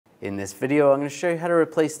In this video, I'm going to show you how to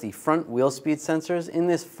replace the front wheel speed sensors in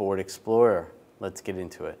this Ford Explorer. Let's get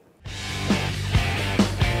into it.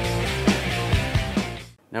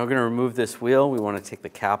 Now we're going to remove this wheel. We want to take the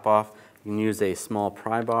cap off. You can use a small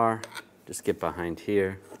pry bar. Just get behind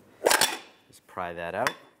here. Just pry that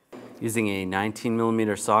out. Using a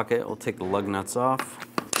 19mm socket, we'll take the lug nuts off.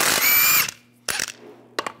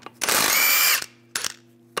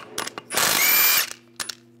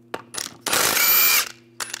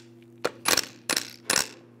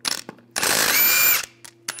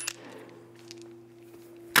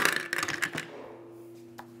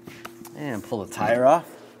 And pull the tire off.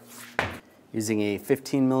 Using a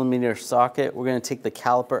 15mm socket, we're going to take the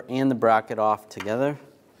caliper and the bracket off together.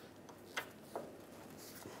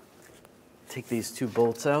 Take these two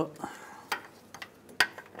bolts out.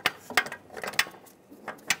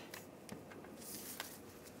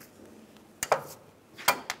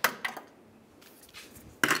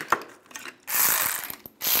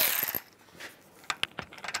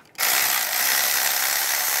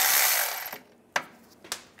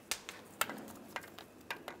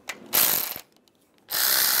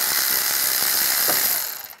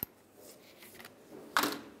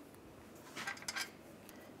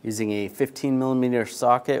 Using a 15mm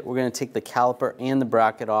socket, we're going to take the caliper and the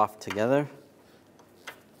bracket off together.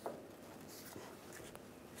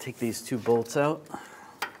 Take these two bolts out.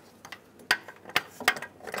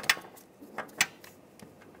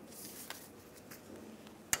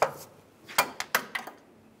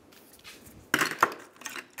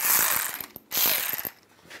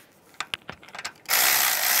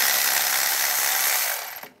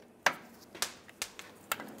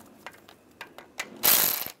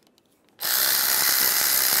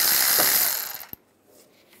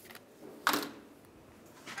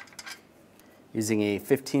 Using a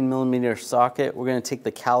 15mm socket, we're going to take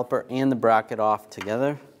the caliper and the bracket off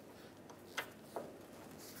together.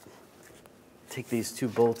 Take these two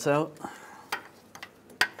bolts out.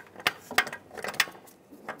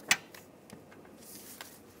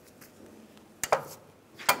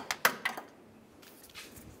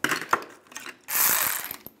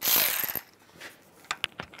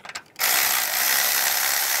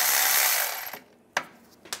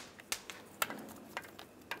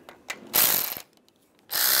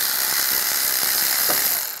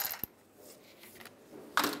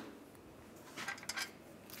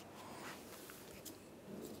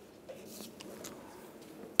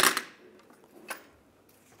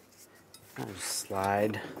 I'll just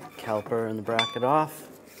slide the caliper and the bracket off.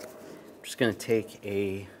 I'm just going to take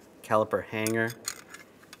a caliper hanger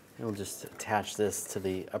and we'll just attach this to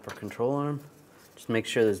the upper control arm. Just make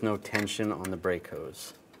sure there's no tension on the brake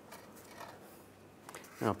hose.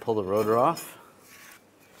 Now pull the rotor off.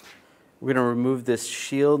 We're going to remove this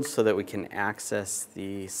shield so that we can access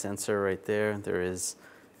the sensor right there. There is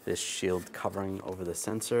this shield covering over the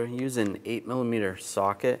sensor. Use an 8mm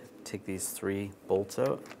socket. Take these three bolts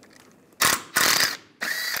out.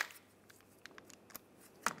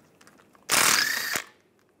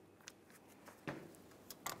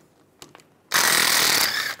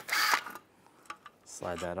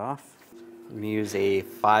 Slide that off. I'm going to use a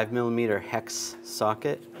 5mm hex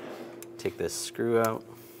socket. Take this screw out.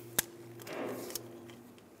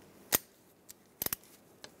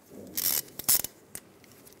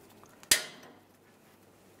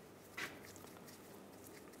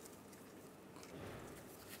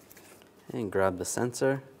 And grab the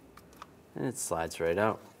sensor, and it slides right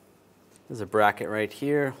out. There's a bracket right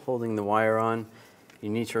here holding the wire on. You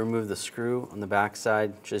need to remove the screw on the back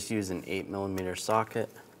side. Just use an 8mm socket.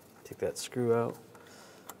 Take that screw out.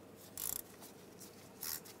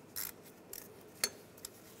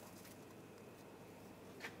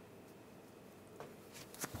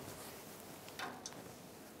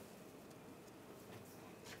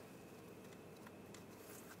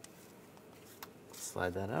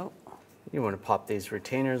 Slide that out. You want to pop these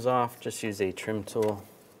retainers off. Just use a trim tool.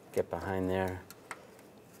 Get behind there.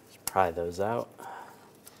 Just pry those out.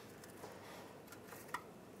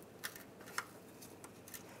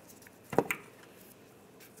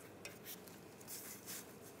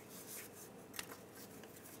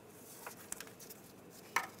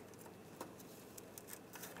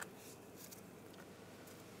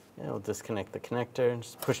 Yeah, we'll disconnect the connector and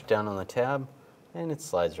just push down on the tab and it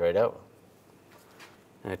slides right out.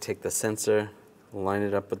 And I take the sensor, line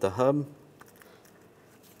it up with the hub,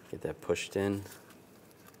 get that pushed in,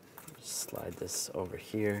 just slide this over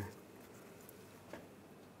here,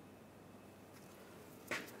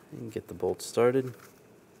 and get the bolt started.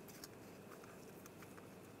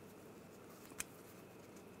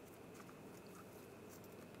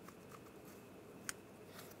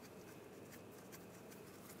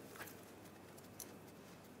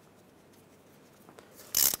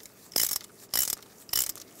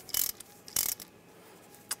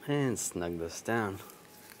 And snug this down.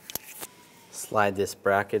 Slide this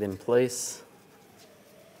bracket in place.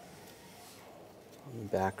 On the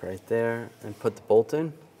back right there, and put the bolt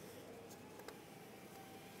in.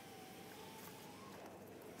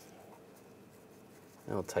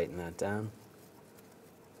 And we'll tighten that down.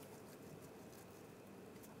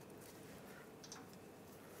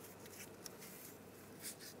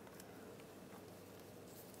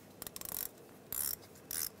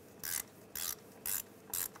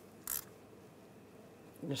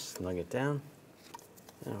 Just snug it down.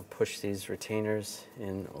 And I'll push these retainers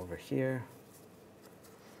in over here.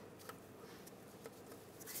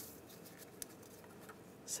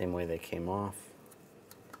 Same way they came off.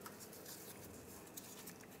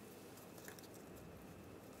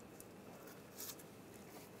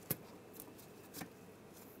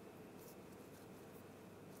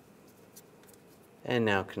 And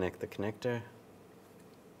now connect the connector.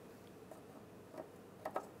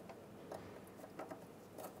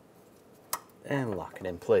 And lock it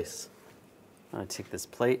in place. I'll take this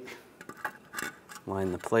plate,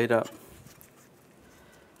 line the plate up,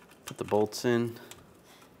 put the bolts in.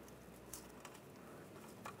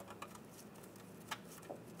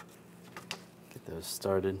 Get those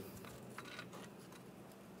started.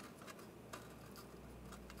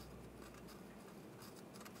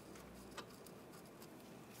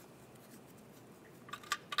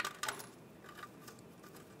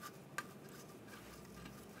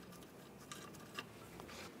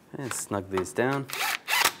 And snug these down.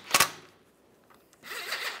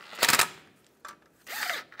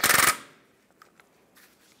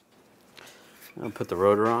 I'll put the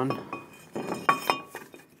rotor on.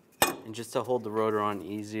 And just to hold the rotor on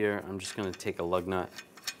easier, I'm just going to take a lug nut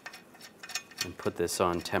and put this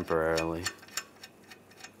on temporarily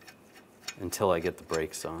until I get the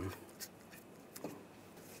brakes on.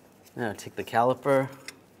 Now take the caliper,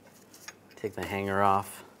 take the hanger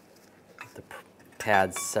off, the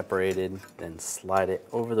pads separated, then slide it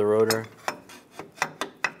over the rotor.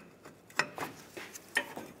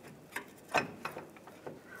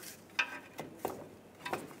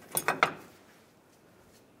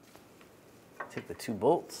 Take the 2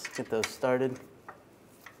 bolts, get those started.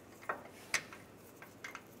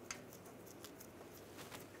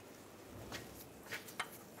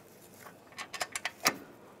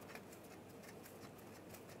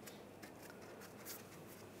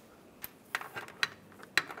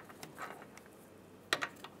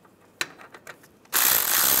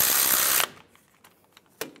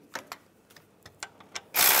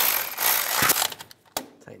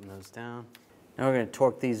 Tighten those down. Now we're going to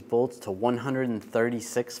torque these bolts to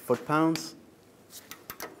 136 foot-pounds.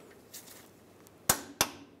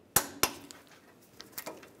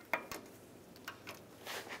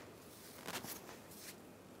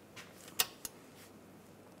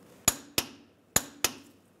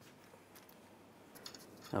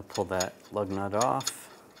 I'll pull that lug nut off.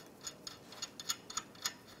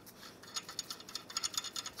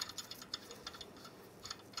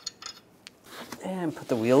 And put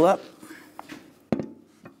the wheel up.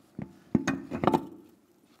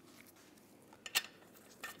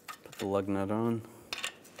 Put the lug nut on.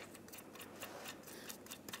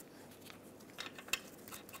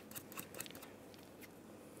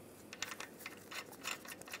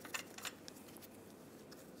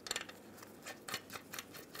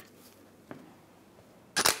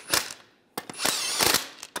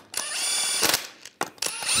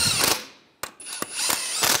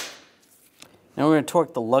 Now we're going to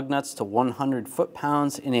torque the lug nuts to 100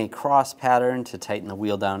 foot-pounds in a cross pattern to tighten the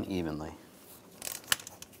wheel down evenly.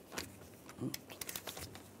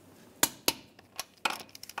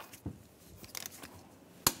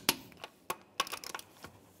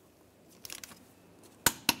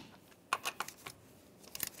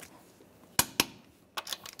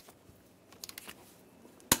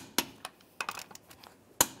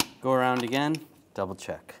 Go around again, double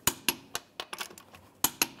check.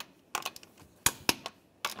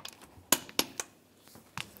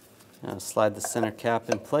 Now slide the center cap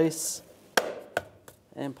in place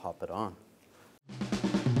and pop it on.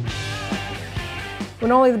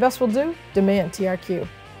 When only the best will do, demand TRQ.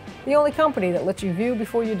 The only company that lets you view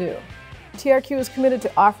before you do. TRQ is committed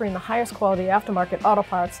to offering the highest quality aftermarket auto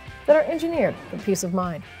parts that are engineered for peace of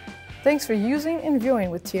mind. Thanks for using and viewing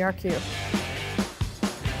with TRQ.